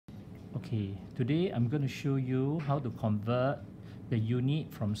Okay, today I'm going to show you how to convert the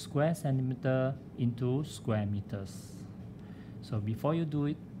unit from square centimeter into square meters. So before you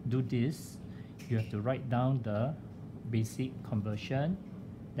do this, you have to write down the basic conversion.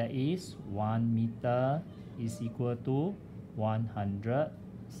 That is 1 meter is equal to 100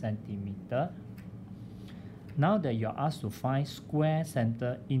 centimeter. Now that you're asked to find square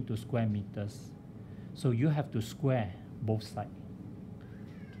center into square meters, so you have to square both sides.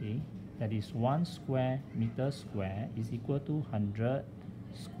 Okay, that is 1 square meter square is equal to 100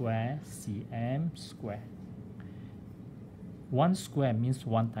 square cm square. 1 square means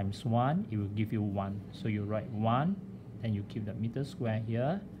 1 times 1, it will give you 1. So you write 1, then you keep the meter square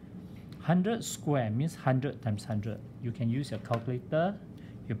here. 100 square means 100 times 100. You can use your calculator.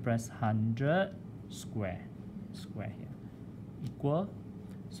 You press 100 square here, equal.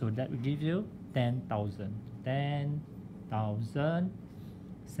 So that will give you 10,000. 10,000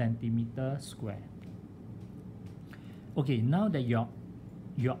 centimeter square. Okay, now that you're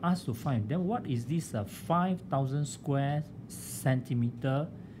asked to find, then what is this 5,000 square centimeter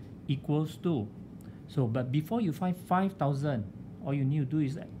equals to? So, but before you find 5,000, all you need to do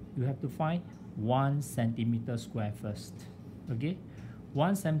is you have to find 1 centimeter square first. Okay,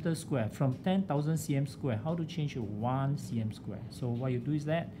 1 centimeter square from 10,000 cm square. How to change to 1 cm square? So what you do is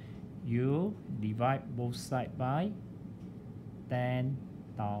that you divide both sides by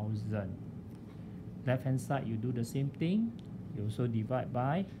 10,000. Left hand side you do the same thing. You also divide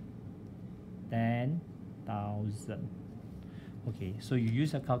by 10,000. Okay, so you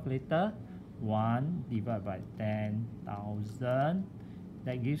use a calculator. 1 divided by 10,000,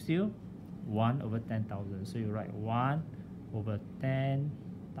 that gives you 1 over 10,000. So you write 1 over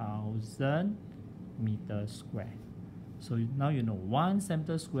 10,000 meters square. So now you know 1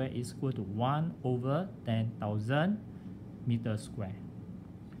 centimeter square is equal to 1 over 10,000 meters square.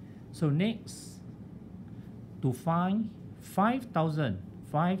 So next, to find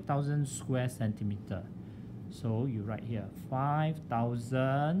 5,000 square centimeter. So you write here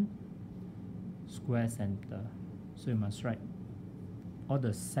 5,000 square centimeter. So you must write all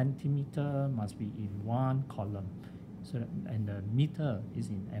the centimeter must be in one column. So that, and the meter is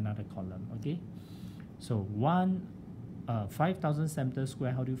in another column. Okay. So 5,000 centimeter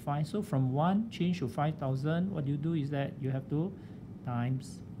square. How do you find? So from 1 change to 5,000. What you do is that you have to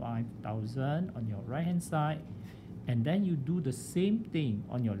times 5,000 on your right hand side, and then you do the same thing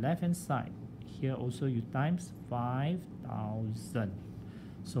on your left hand side. Here also you times 5,000.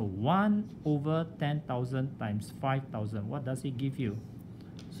 So 1 over 10,000 times 5,000. What does it give you?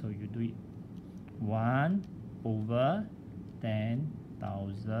 So you do it 1 over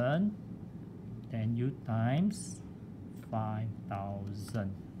 10,000. Then you times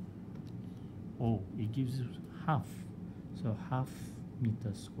 5,000. Oh, it gives you half. So half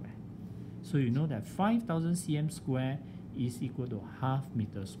meter square. So you know that 5,000 cm square is equal to half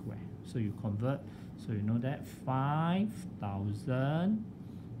meter square. So you convert. So you know that 5,000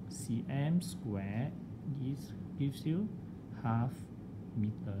 cm square gives you half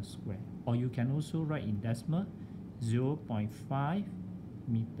meter square. Or you can also write in decimal 0.5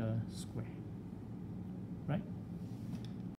 meter square. Right?